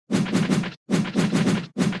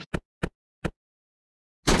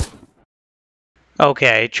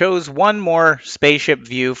Okay, I chose one more spaceship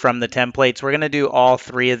view from the templates. We're going to do all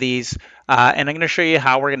three of these, and I'm going to show you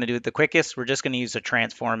how we're going to do it the quickest. We're just going to use a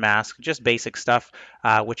transform mask, just basic stuff,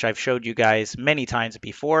 which I've showed you guys many times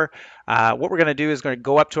before. What we're going to do is going to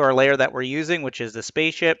go up to our layer that we're using, which is the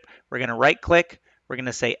spaceship. We're going to right click. We're going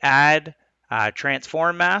to say add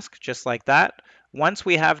transform mask, just like that. Once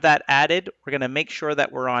we have that added, we're going to make sure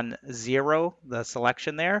that we're on 0, the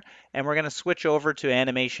selection there, and we're going to switch over to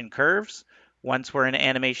animation curves. Once we're in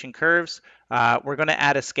animation curves, we're going to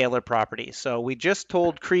add a scalar property. So we just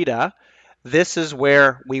told Krita this is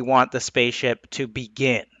where we want the spaceship to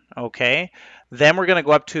begin. Okay. Then we're going to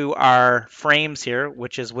go up to our frames here,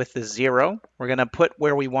 which is with the 0. We're going to put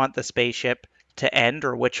where we want the spaceship to end,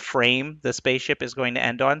 or which frame the spaceship is going to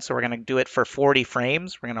end on. So we're going to do it for 40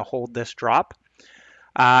 frames. We're going to hold this drop.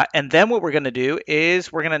 And then what we're going to do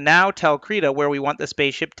is we're going to now tell Krita where we want the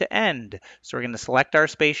spaceship to end. So we're going to select our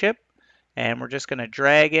spaceship, and we're just going to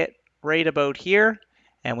drag it right about here,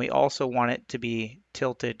 and we also want it to be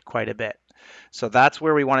tilted quite a bit. So that's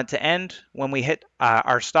where we want it to end. When we hit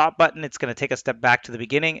our stop button, it's going to take a step back to the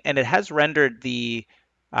beginning, and it has rendered the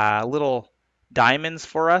little diamonds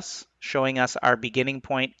for us, showing us our beginning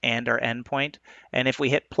point and our end point. And if we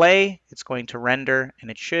hit play, it's going to render, and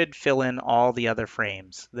it should fill in all the other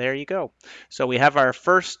frames. There you go. So we have our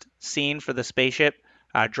first scene for the spaceship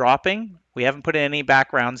dropping. We haven't put in any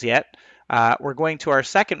backgrounds yet. We're going to our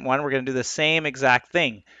second one. We're going to do the same exact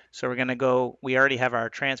thing. So we're going to go, we already have our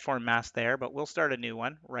transform mask there, but we'll start a new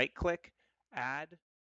one. Right click, add.